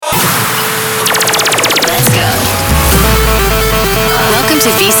to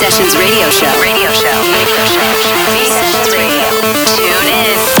V-Sessions Radio Show. V-Sessions Radio. Tune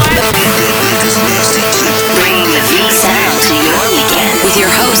in. Bringing the V sound to your weekend with your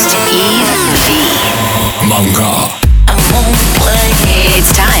host, Eve V. Manga. I won't play.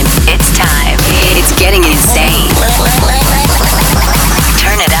 It's time. It's getting insane.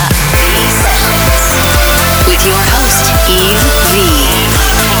 Turn it up. V-Sessions. With your host, Eve V.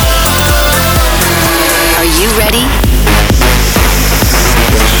 Are you ready?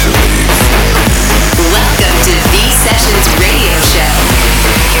 Welcome to V-Sessions Radio Show.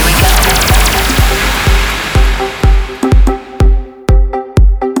 Here we go.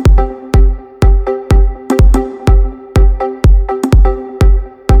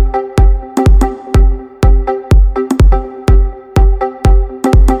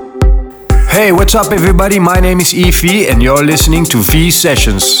 Hey, what's up everybody? My name is Evie and you're listening to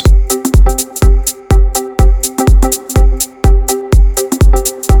V-Sessions.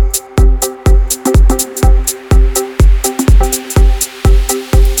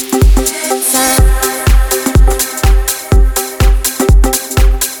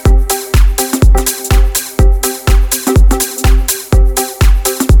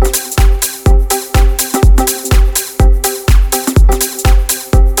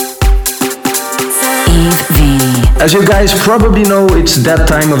 As you guys probably know, it's that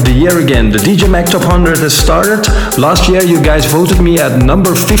time of the year again. The DJ Mag Top 100 has started. Last year you guys voted me at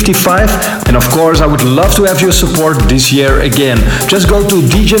number 55, and of course I would love to have your support this year again. Just go to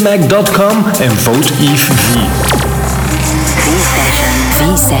djmag.com and vote Eve V.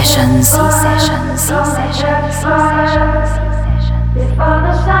 V-Sessions. Before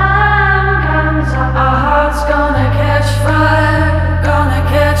the sun comes up, our heart's gonna catch fire.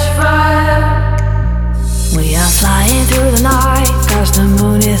 We are flying through the night, cause the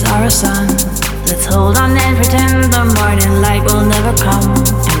moon is our sun. Let's hold on and pretend the morning light will never come.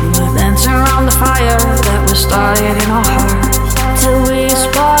 And we'll dance around the fire that was started in our hearts, till we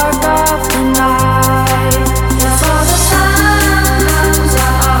spark off the night. Before the sun comes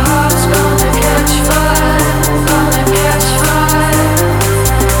up, our heart's gonna catch fire,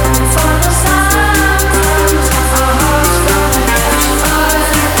 Before the sun comes up, our heart's gonna catch fire,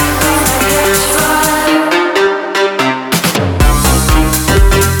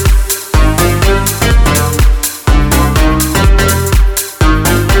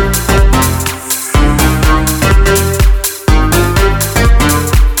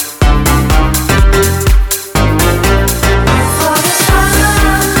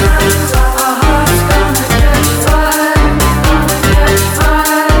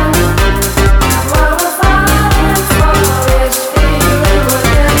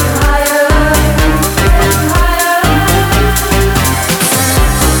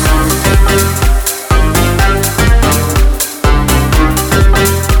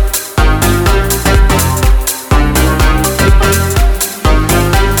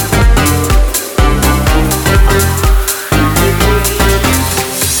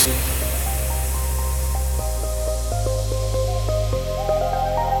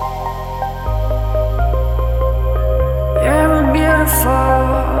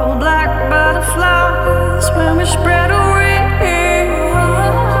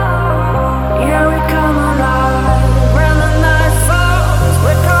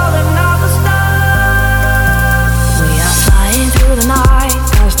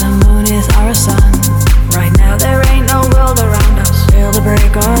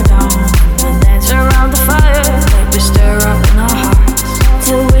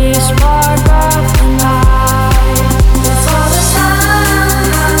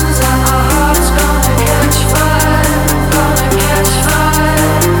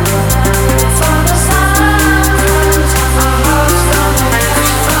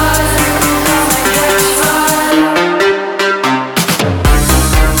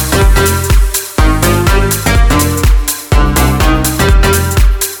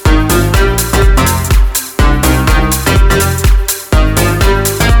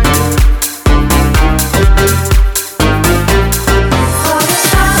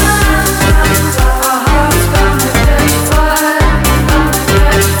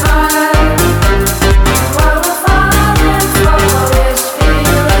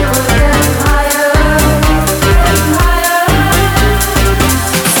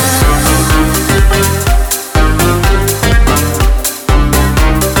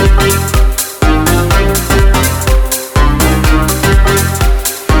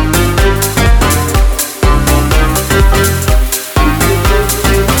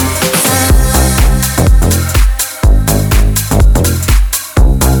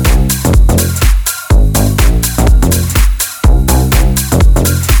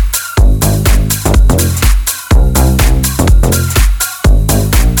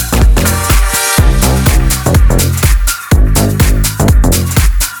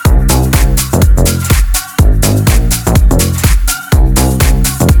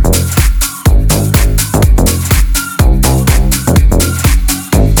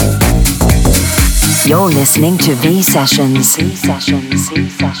 You're listening to V Sessions. V Sessions. V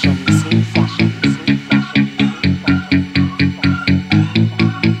Sessions. V Sessions.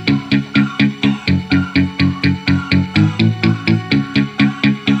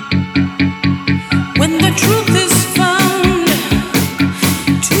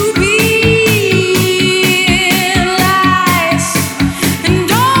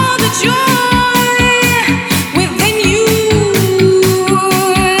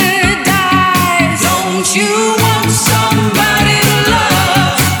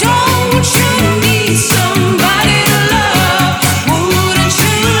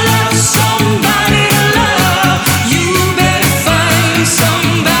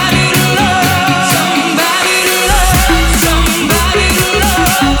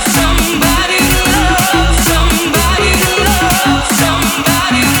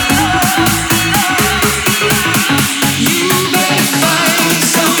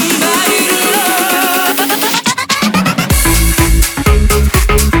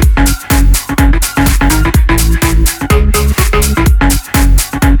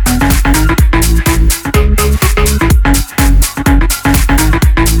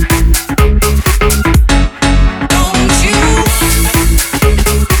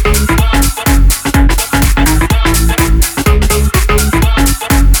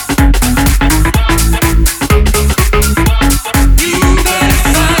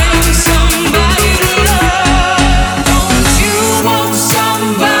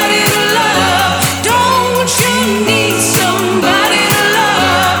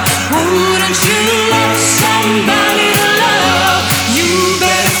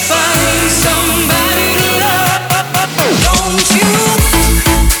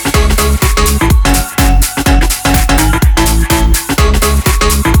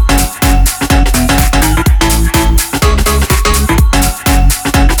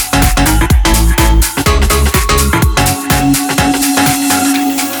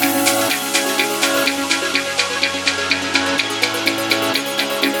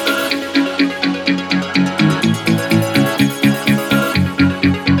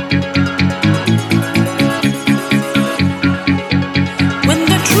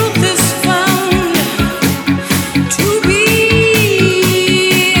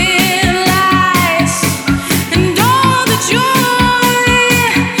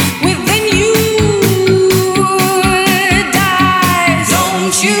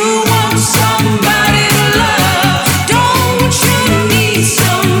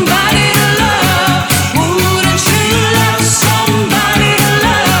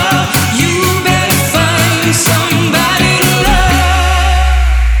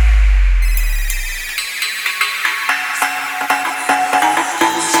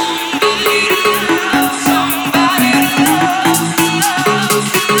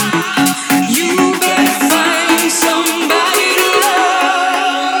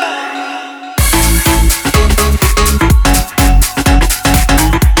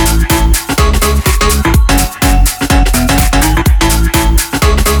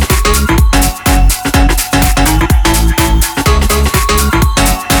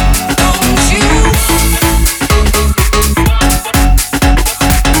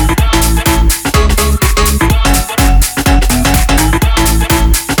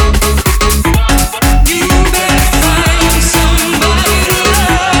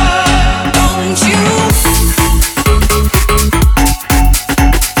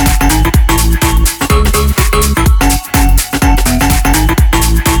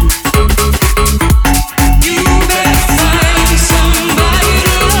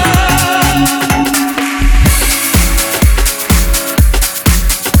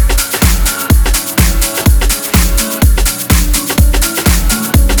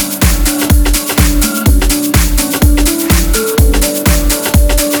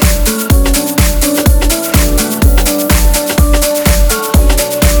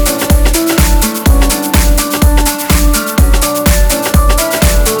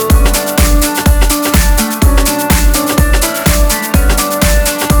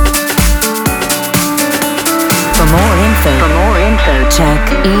 check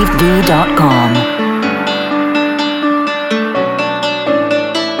evv.com.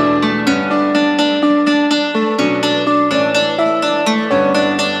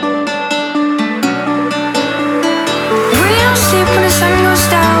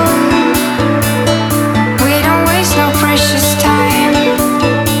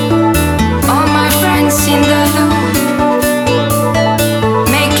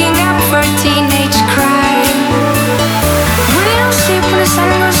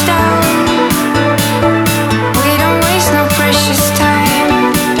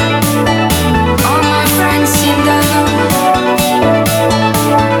 All my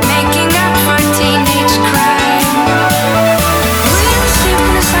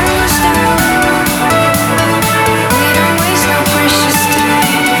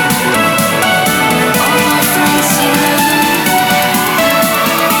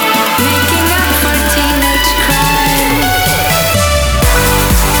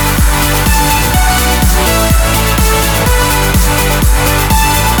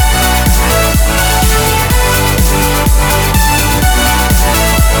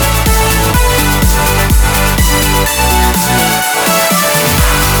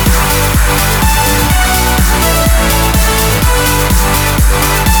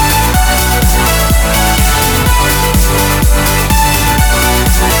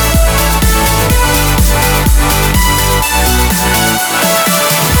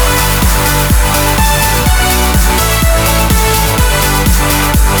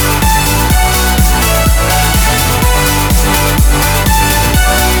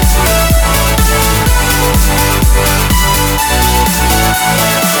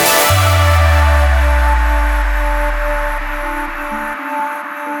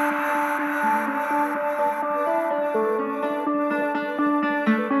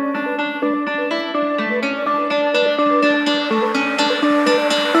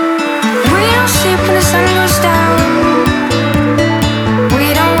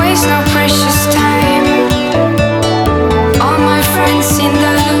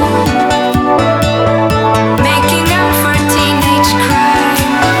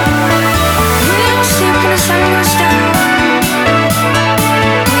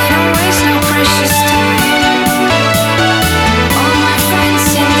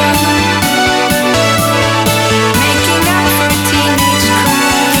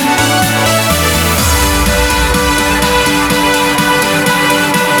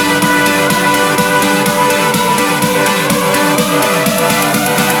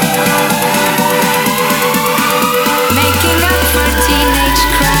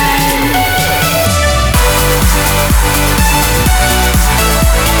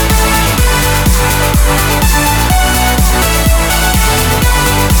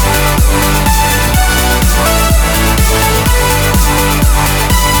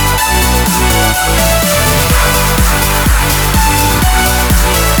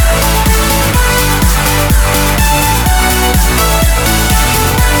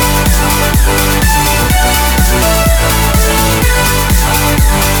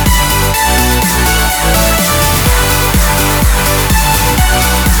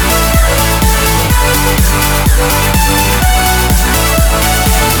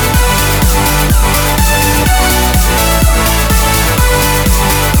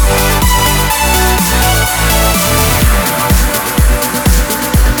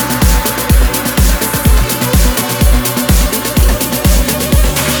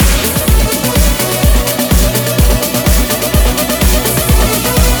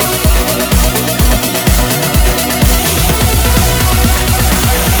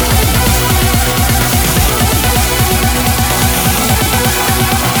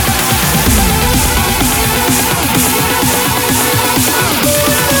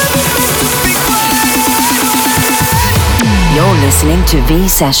Listening to V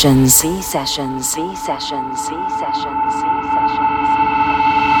Sessions. V Sessions. V Sessions. V Sessions. V Sessions.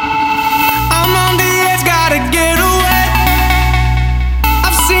 I'm on the edge, gotta get away.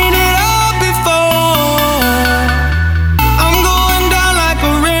 I've seen it all before. I'm going down like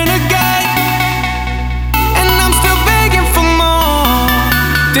a renegade, and I'm still begging for more.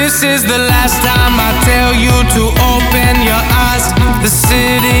 This is the last time I tell you to open your eyes. The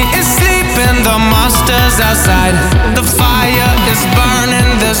city is sleeping, the monsters outside. The fire is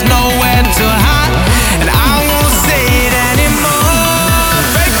burning, there's nowhere to hide, and I won't say it anymore.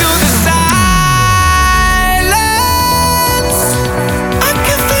 Break through the silence, I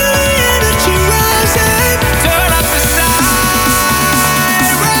can feel the energy rising. Turn up the sirens,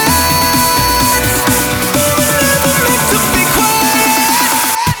 we were never meant to be quiet.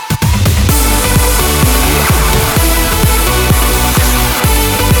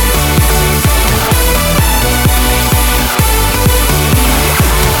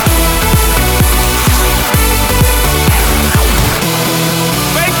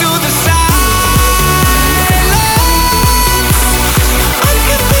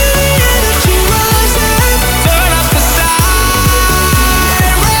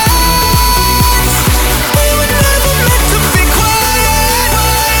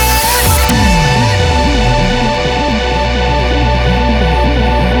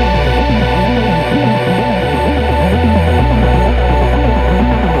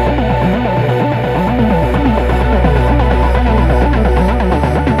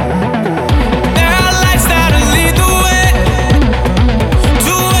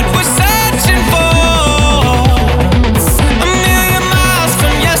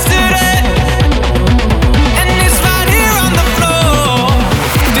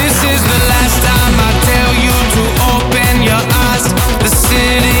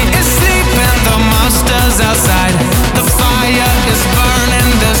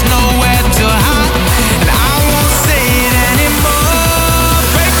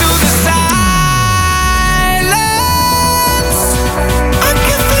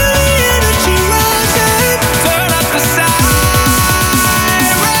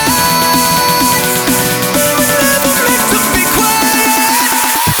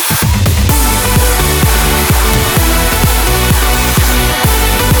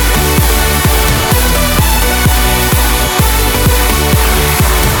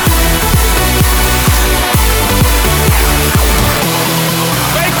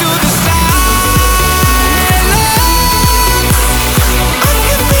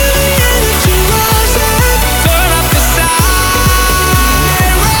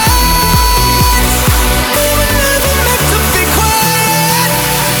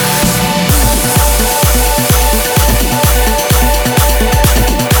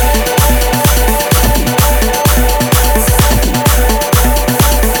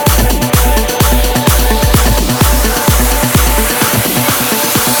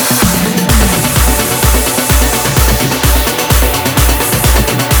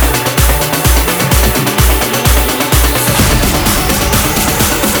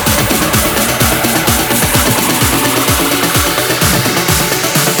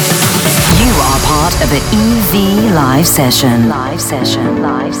 of the EV Live Session. Live Session.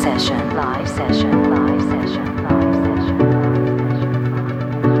 Live Session. Live Session. Live Session.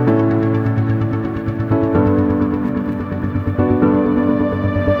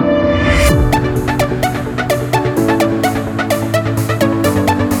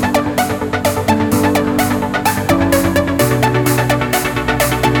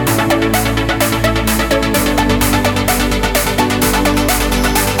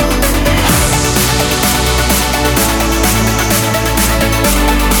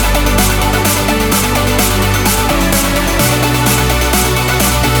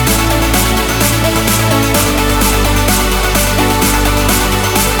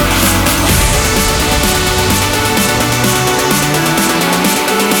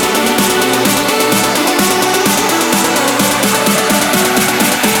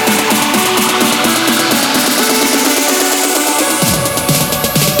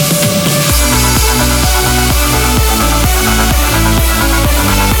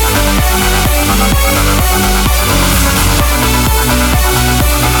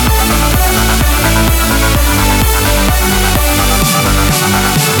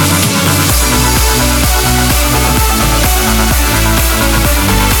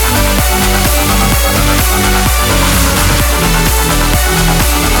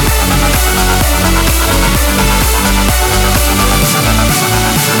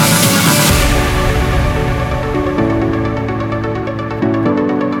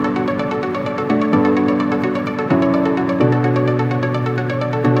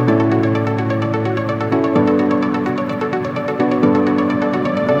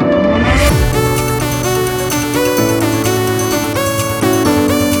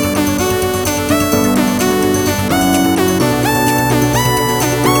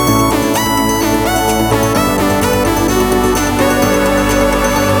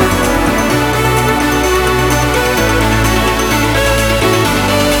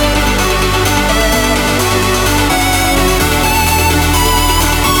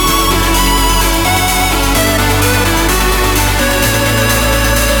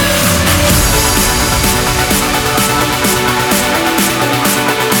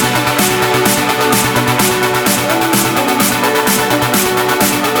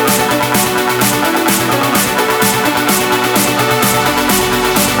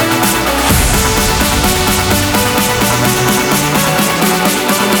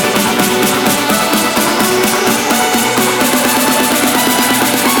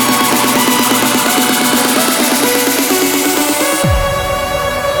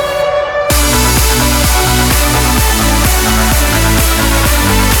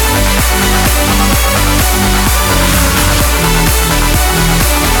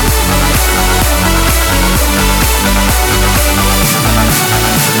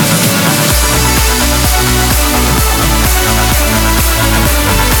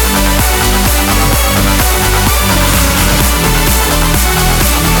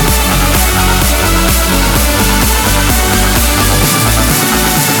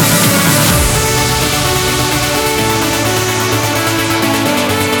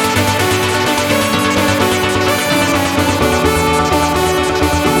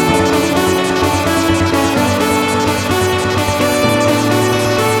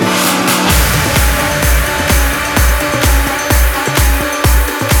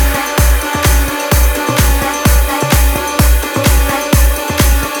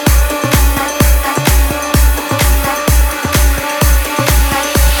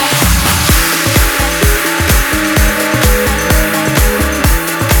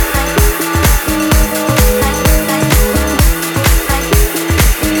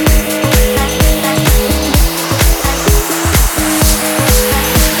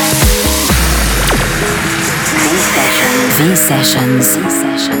 Sessions.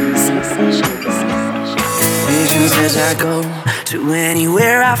 Visions as I go to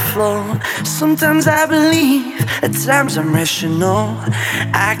anywhere I flow. Sometimes I believe, at times I'm rational.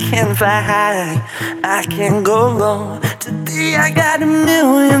 I can fly high, I can go low. Today I got a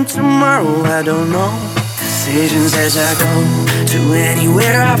million, tomorrow I don't know. Decisions as I go to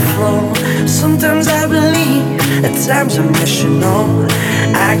anywhere I flow. Sometimes I believe, at times I'm rational.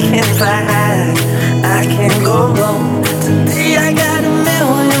 I can fly high, I can go low. Today I got a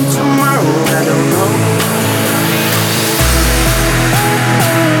million, tomorrow I don't know.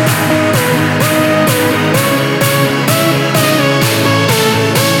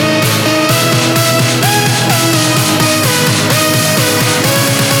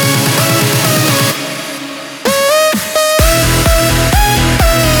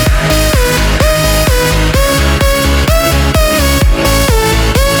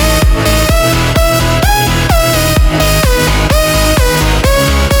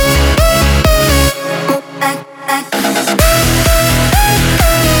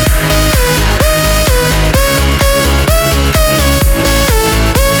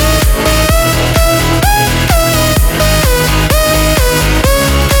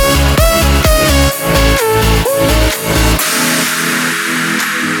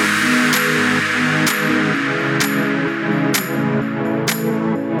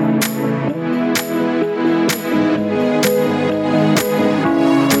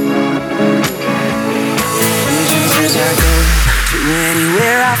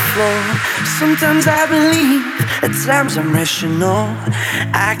 floor. Sometimes I believe, at times I'm rational.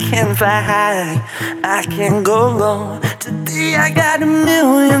 I can fly high, I can go low. Today I got a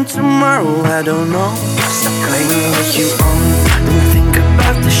million, tomorrow I don't know. Stop claiming what you own, don't think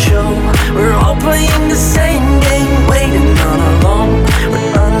about the show. We're all playing the same game, waiting on our loan.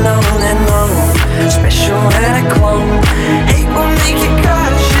 We're unknown and known, special and a clone. Hate will make you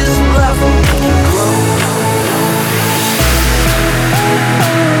cautious, love will make you grow.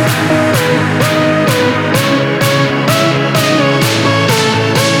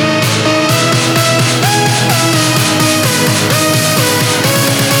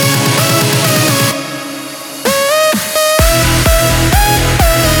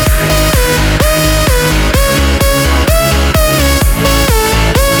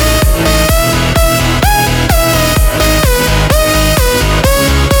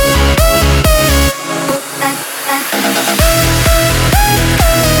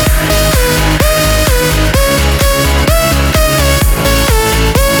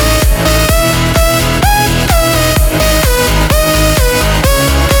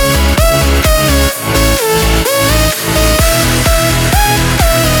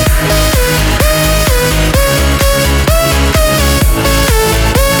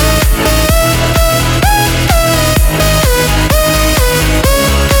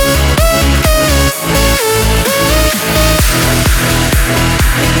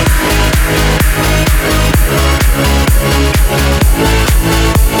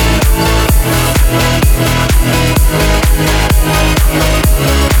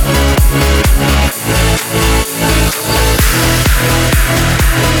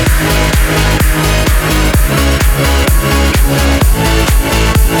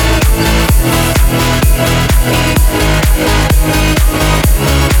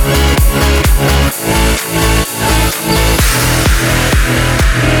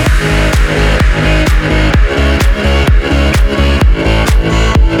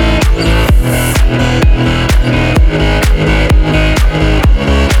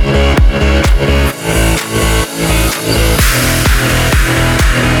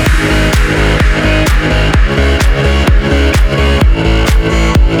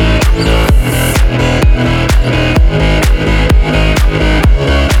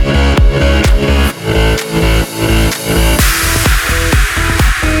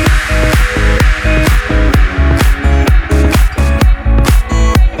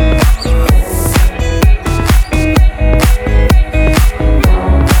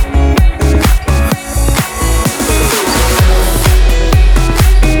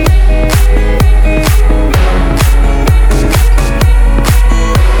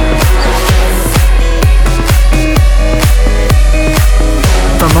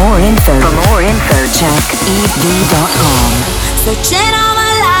 EV.com. Searching all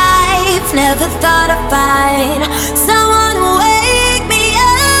my life, never thought I'd find someone who wake me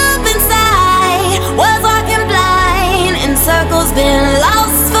up inside. Was walking blind in circles, been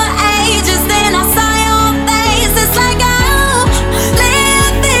lost for ages. Then I saw your face. It's like I'm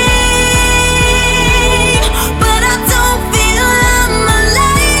living, but I don't feel I'm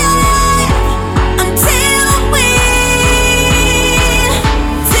alive until we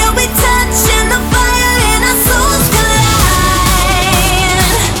touch in the fire and our souls collide.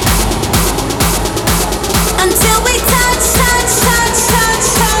 Until we touch.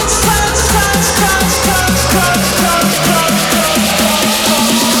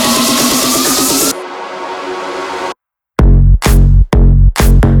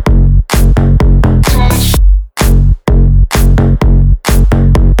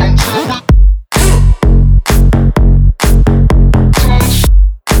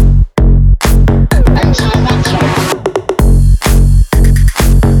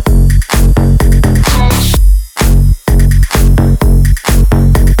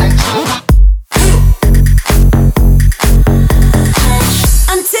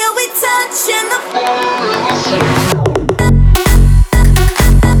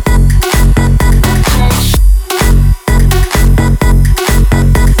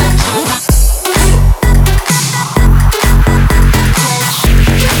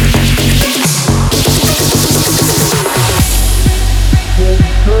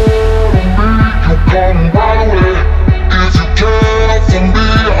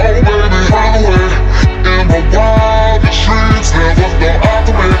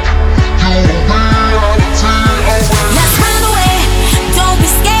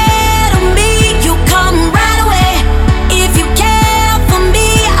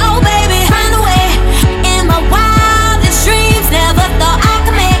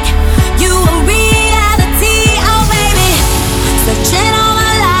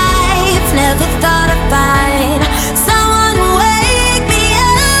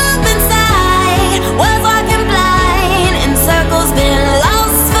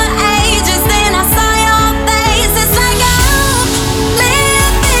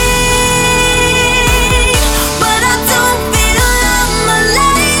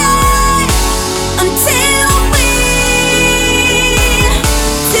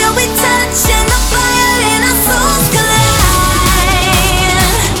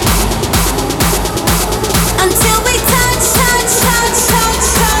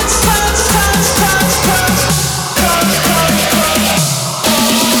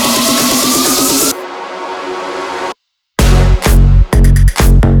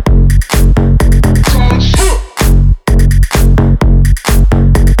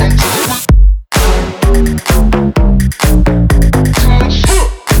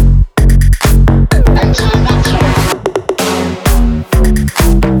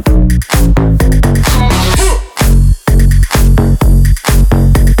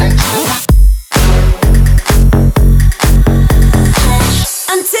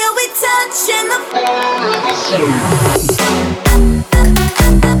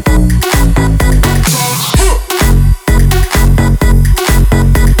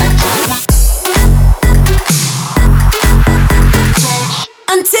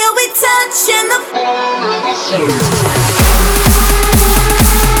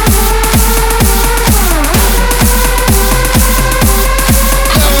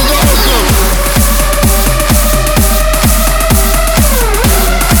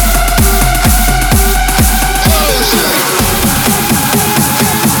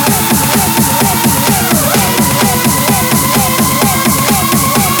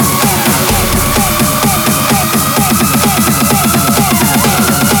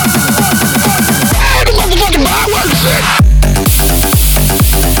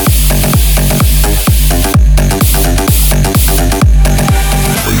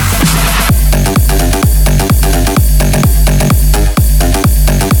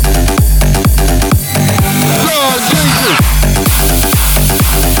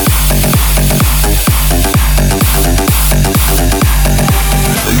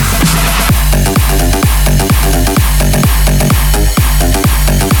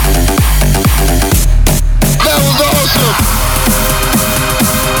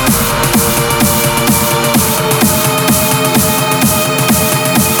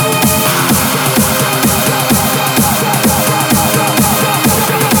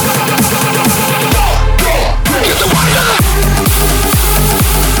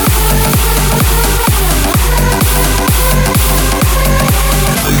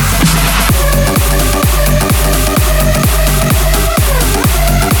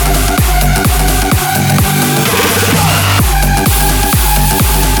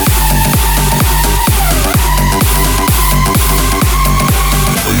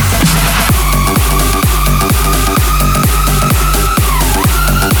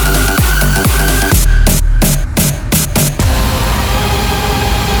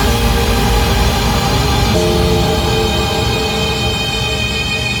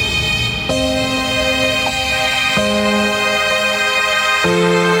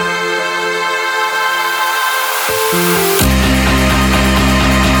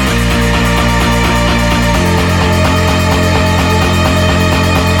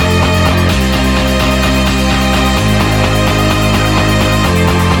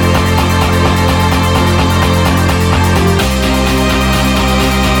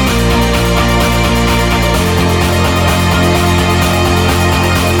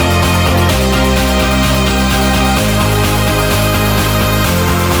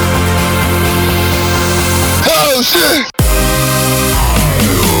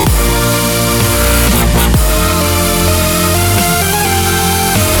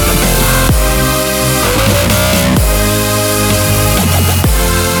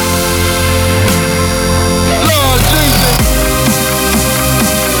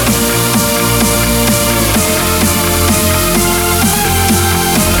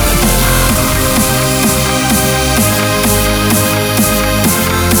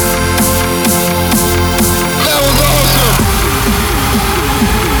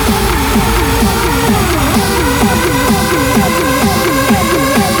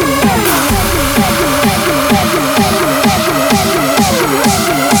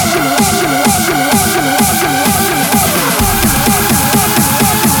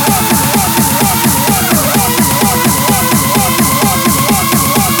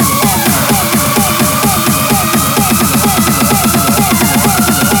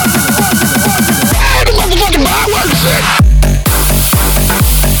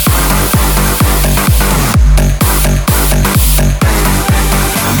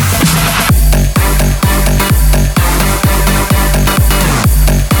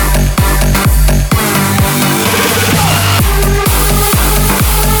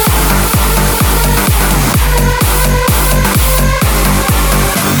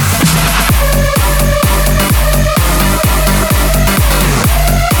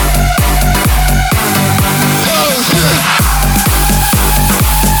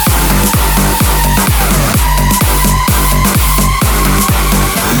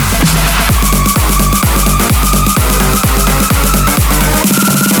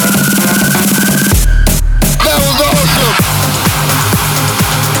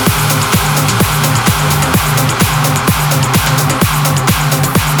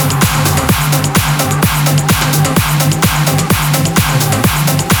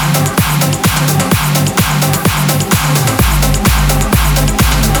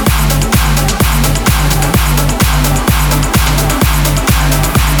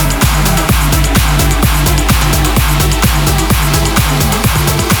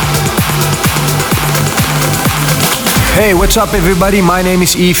 Hey, what's up everybody? My name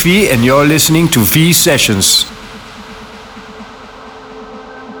is Evie and you're listening to V Sessions.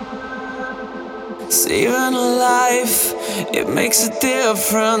 Saving a life, it makes a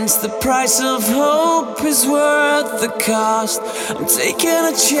difference. The price of hope is worth the cost. I'm taking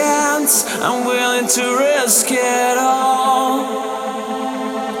a chance, I'm willing to risk it all.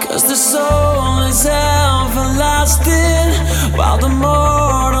 'Cause the soul is everlasting, while the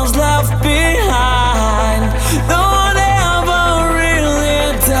mortal's left behind. No one ever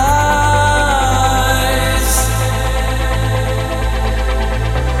really dies.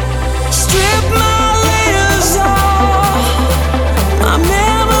 Strip my layers off, my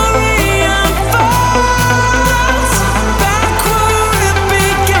memory unfolds back where it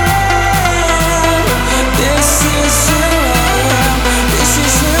began. This is who I am, this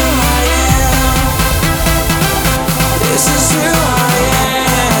is who I am, this is who I am.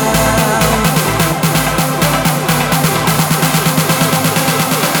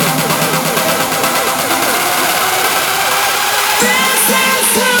 This is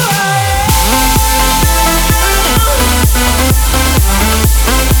who I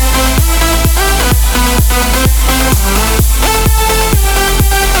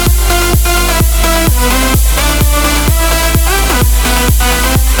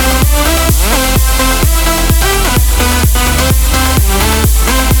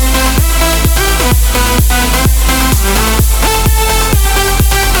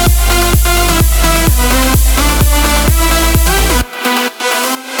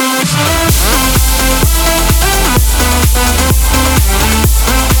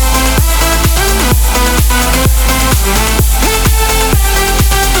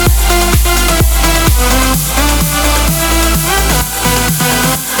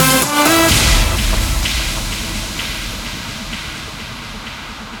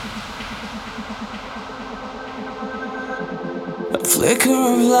flicker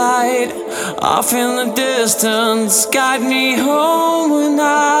of light off in the distance, guide me home when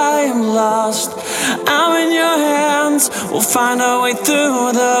I am lost. I'm in your hands, we'll find our way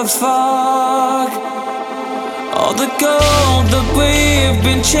through the fog. All the gold that we've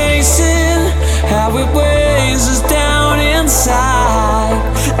been chasing, how it weighs us down inside.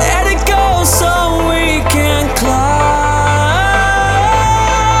 Let it go so we can climb.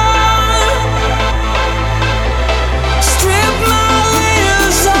 Strip my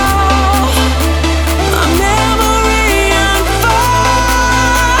layers off, my memory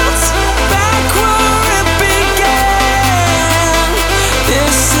unfolds back where it began.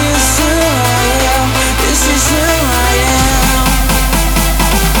 This is who I am, this is who I am,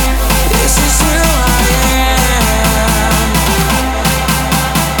 this is who I am.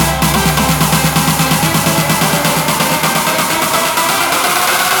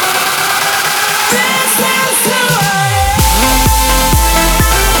 This is who I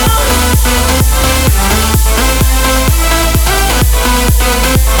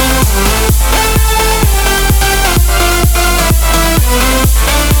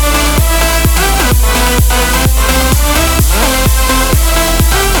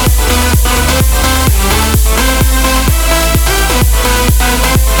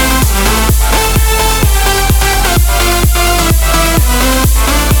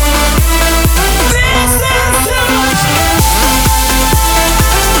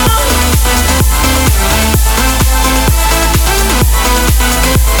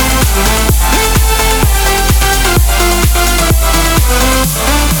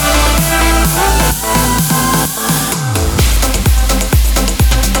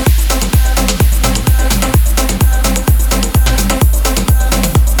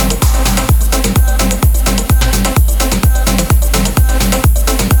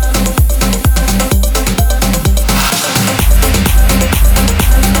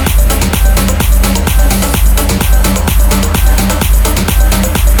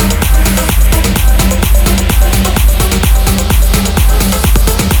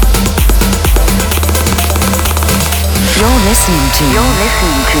You're listening to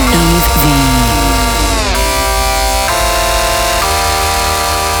Eve V.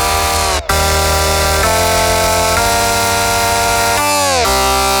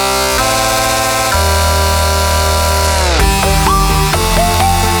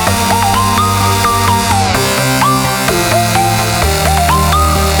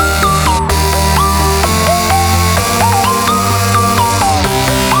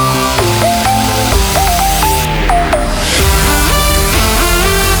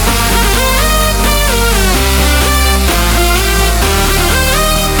 am.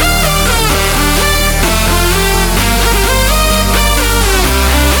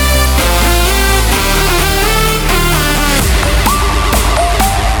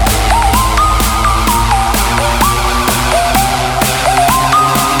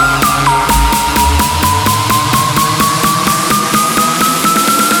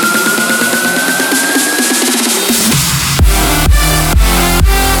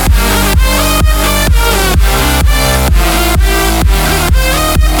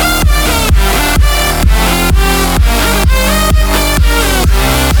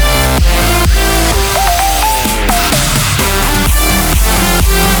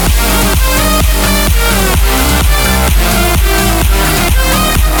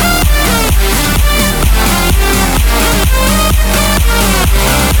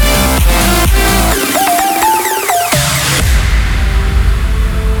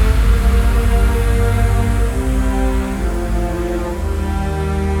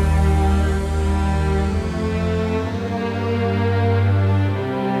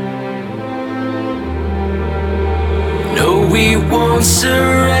 won't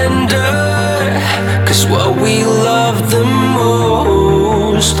surrender. 'Cause what we love the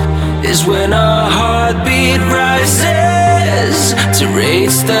most is when our heartbeat rises to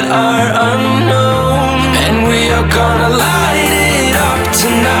rates that are unknown. And we are gonna light it up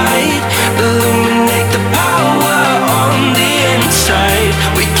tonight, illuminate the power on the inside.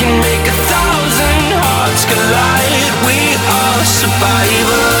 We can make 1,000 hearts collide. We are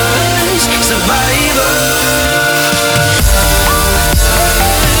survivors, survivors.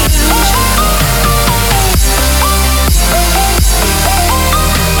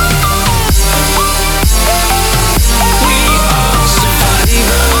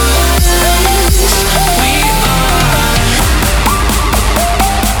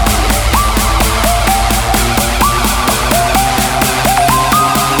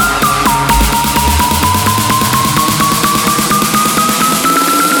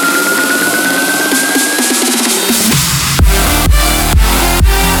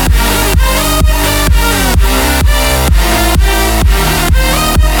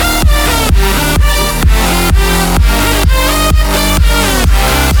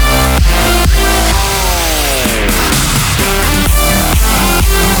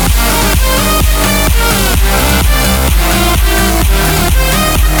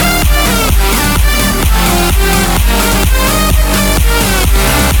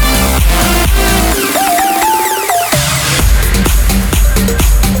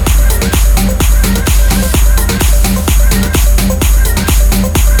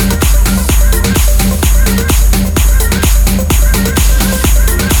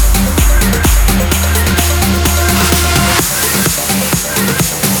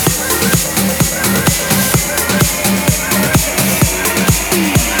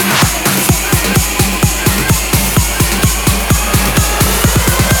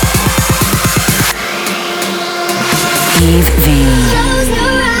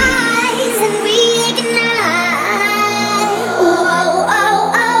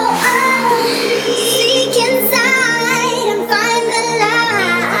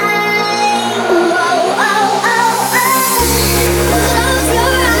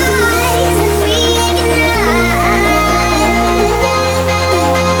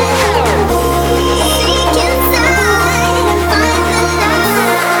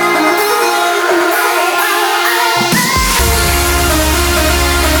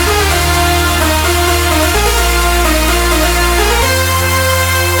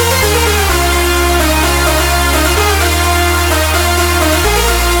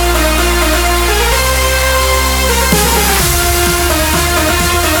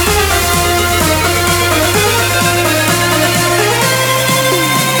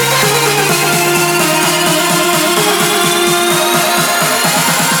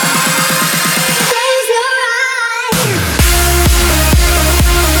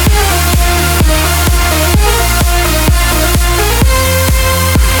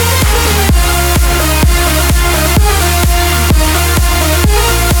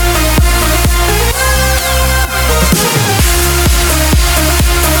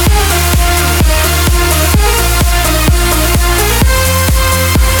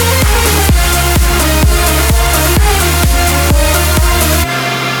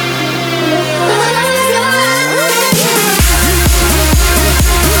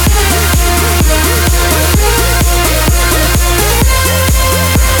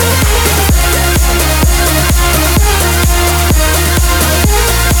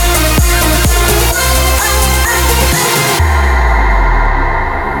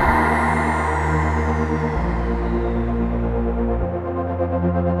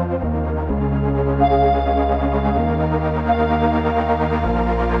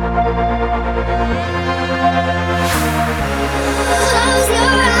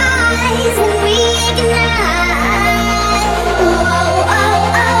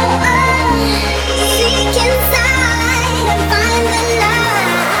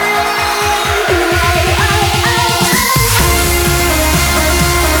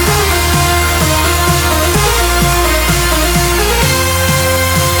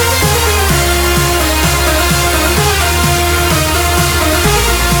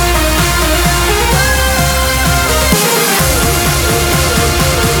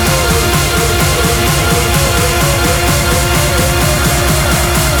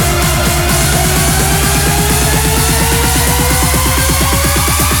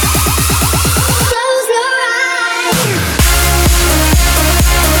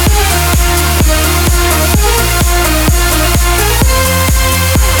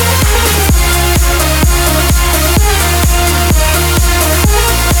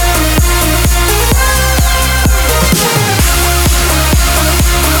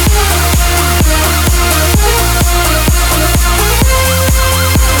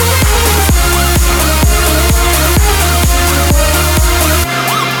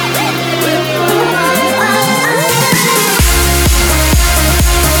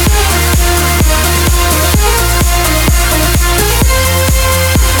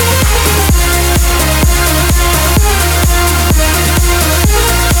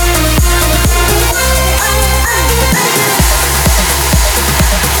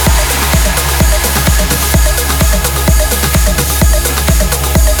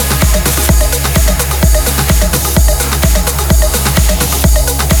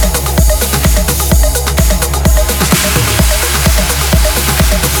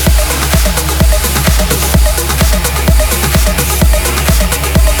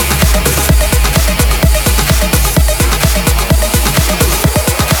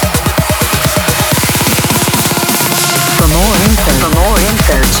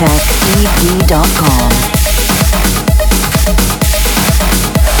 Check ev.com.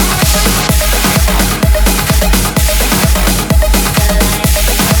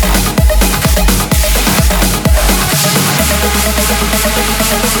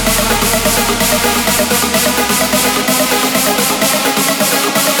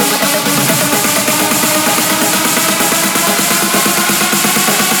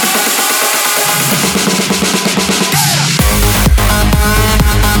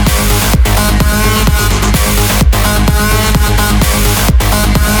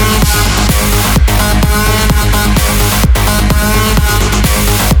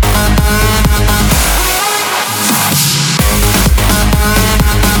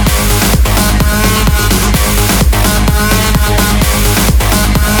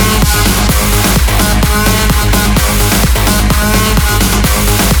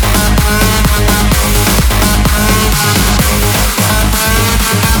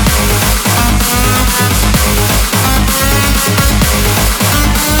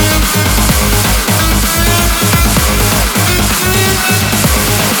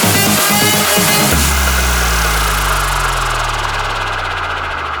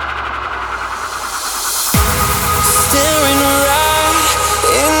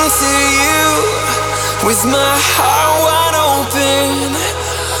 With my heart wide open,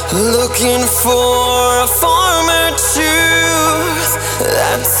 looking for a former truth.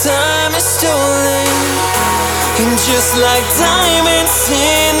 That time is stolen, and just like diamonds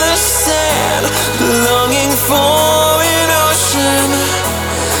in the sand, longing for an ocean,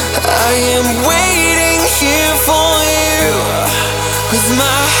 I am waiting here for you. With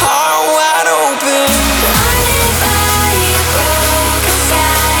my heart wide open, blinded by a broken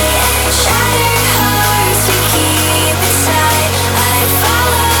sky and shattered hearts we keep inside. I'd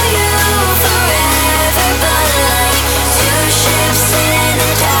follow you forever, but like two ships in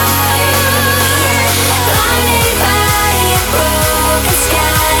the dark. Blinded by a broken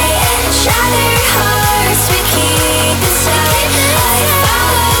sky and shattered hearts we keep inside. I'd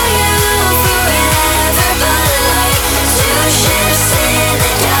follow you forever, but like two ships in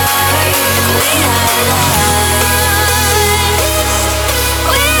the dark. We are lost.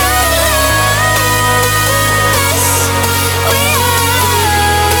 We are lost. We are lost.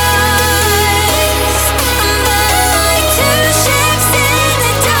 But like two ships in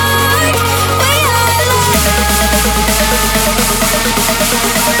the dark, we are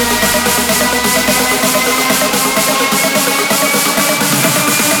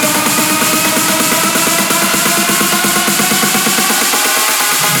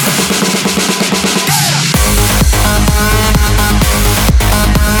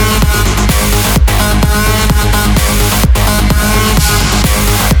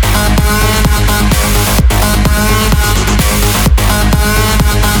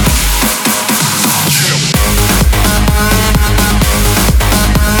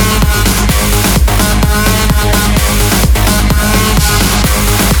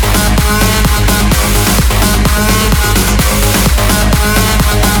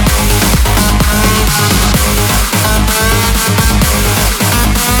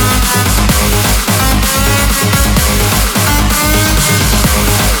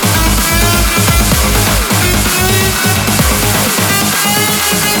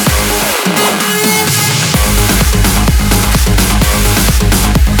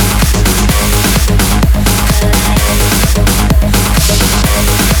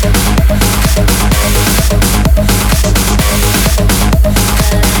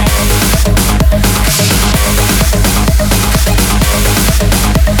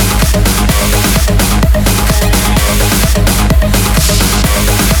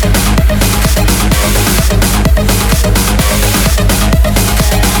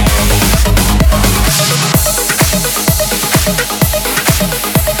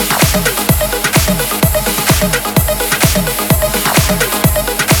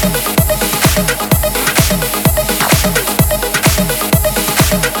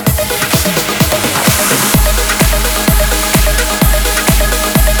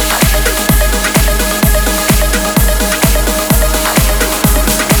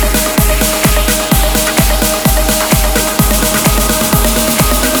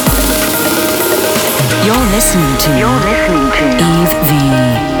You're listening to Eve V.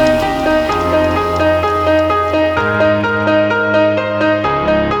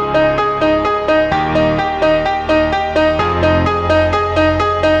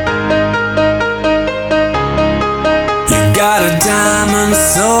 got a diamond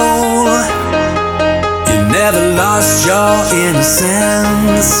soul. You never lost your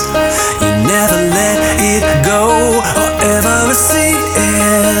innocence. You never let it go or ever receive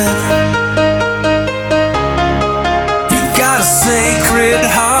it. sacred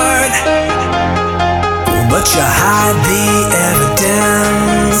heart, but you hide the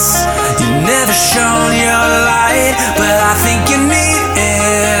evidence. You never shown your light, but I think you need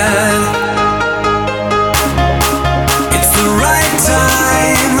it. It's the right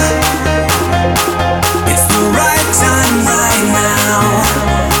time. It's the right time right now.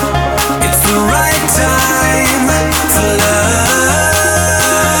 It's the right time for love.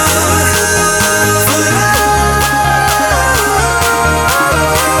 For love.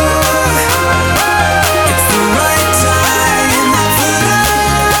 It's the right time for love.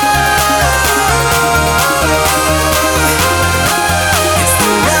 It's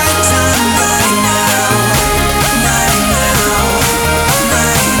the right time right now. Right now.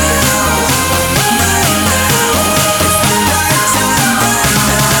 Right now. Right now. It's the right time right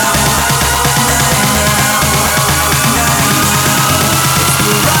now.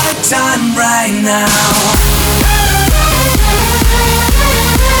 Right time right now. Right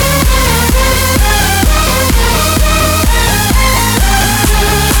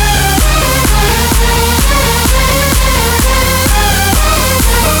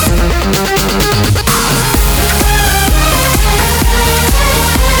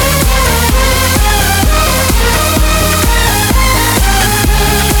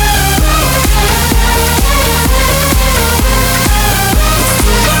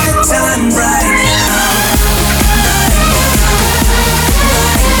time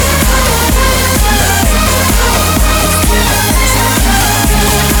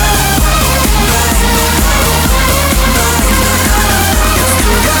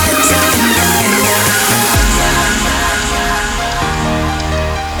right now.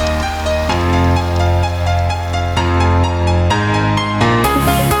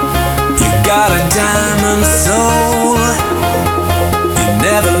 You got a diamond soul. You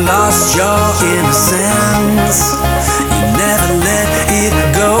never lost your innocence. You never let it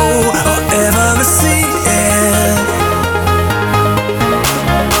go or ever receive it.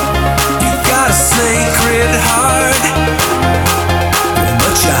 You got a sacred heart,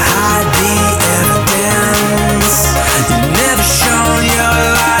 but you hide the evidence. You never shown your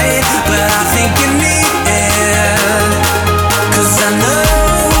light, but I think you need it. 'Cause I know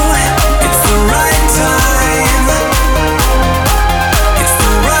it's the right time. It's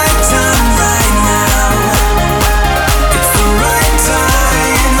the right time right now. It's the right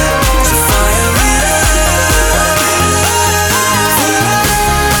time to fire it up. For love.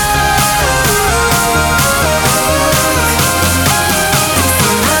 It's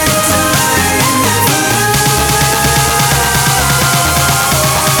the right time.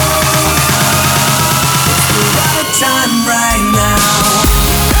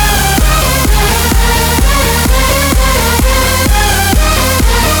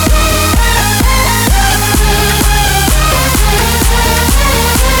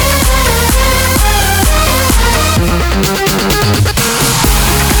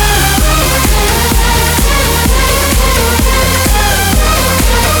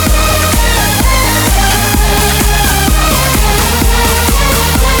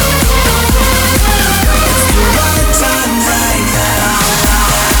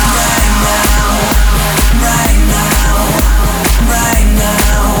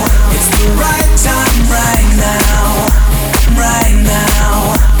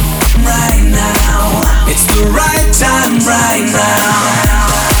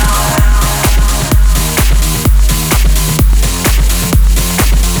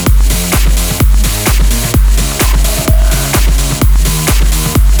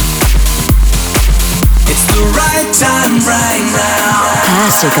 It's the right time right now.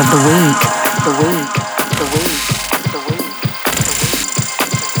 Classic of the week. The week. The week. The week.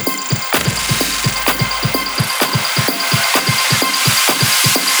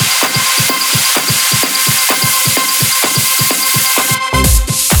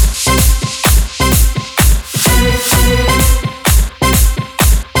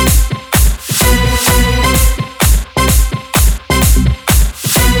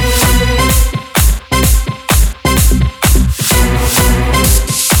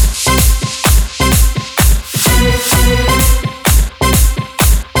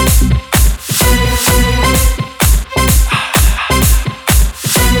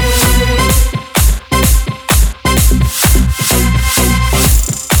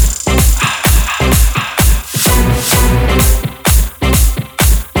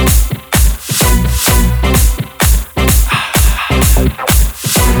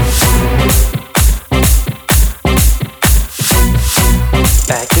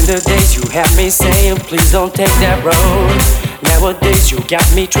 the days you had me saying, please don't take that road. Nowadays you got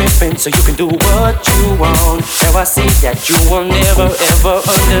me tripping, so you can do what you want. Now I see that you will never ever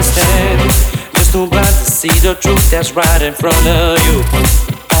understand. Just too blind to see the truth that's right in front of you.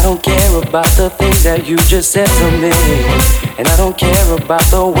 I don't care about the things that you just said to me, and I don't care about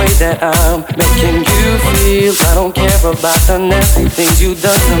the way that I'm making you feel. I don't care about the nasty things you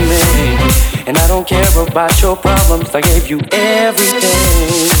done to me, and I don't care about your problems. I gave you everything.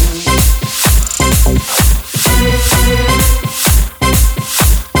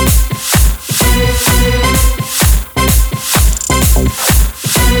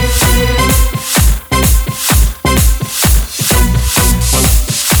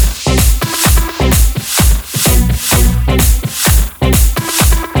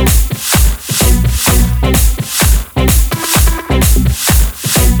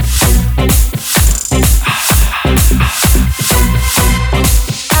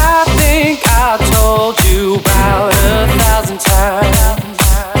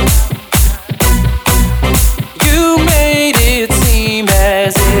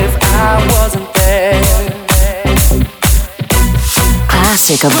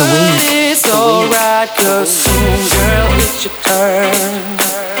 Classic of the week. It's alright, 'cause soon, girl, it's your turn.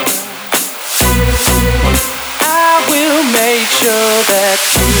 I will make sure that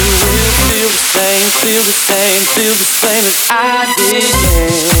you will feel the same, feel the same, feel the same as I did.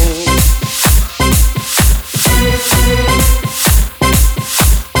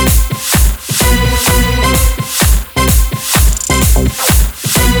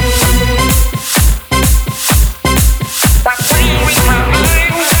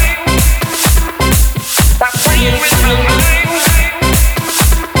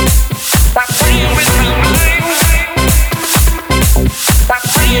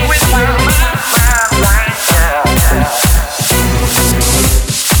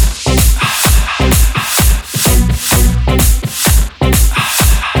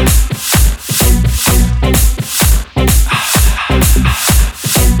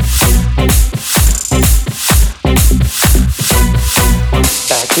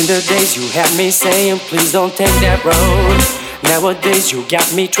 In the days you had me saying, please don't take that road. Nowadays you got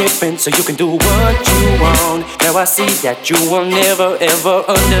me tripping, so you can do what you want. Now I see that you will never ever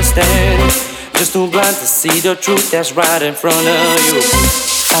understand. Just too blind to see the truth that's right in front of you.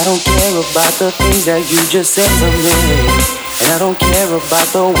 I don't care about the things that you just said to me, and I don't care about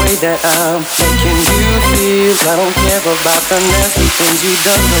the way that I'm making you feel. I don't care about the nasty things you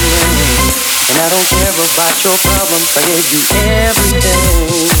done to me, and I don't care about your problems. I gave you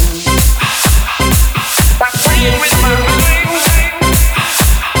everything. Stop playing with my mind.